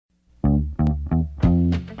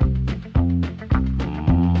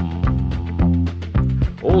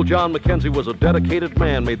Old John McKenzie was a dedicated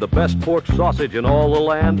man, made the best pork sausage in all the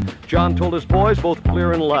land. John told his boys both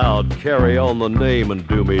clear and loud, carry on the name and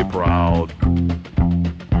do me proud.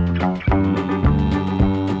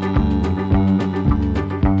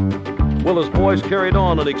 Well, his boys carried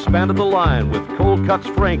on and expanded the line with cold cuts,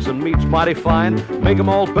 franks, and meats mighty fine. Make 'em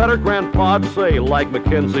all better, Grandpa'd say, like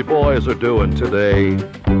McKenzie boys are doing today.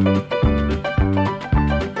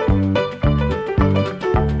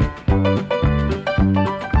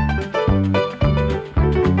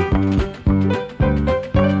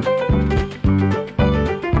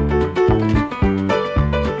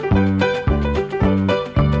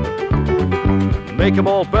 Make 'em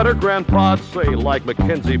all better, Grandpa'd say, like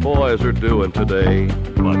McKenzie boys are doing today.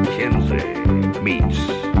 McKenzie meets,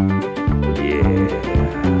 yeah.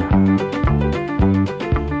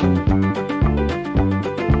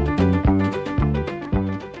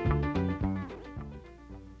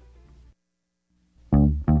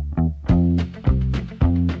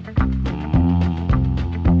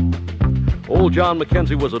 Old John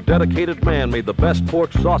McKenzie was a dedicated man, made the best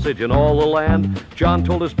pork sausage in all the land. John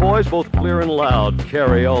told his boys both clear and loud,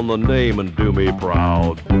 carry on the name and do me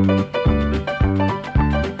proud.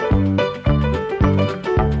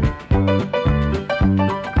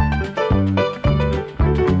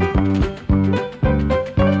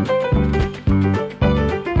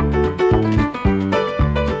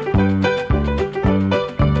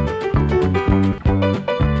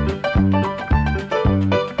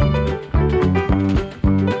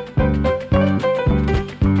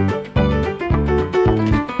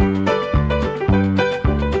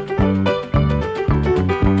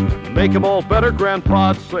 Make 'em all better,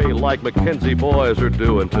 Grandpa'd say, like McKenzie boys are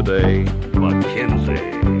doing today.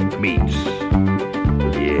 McKenzie meets.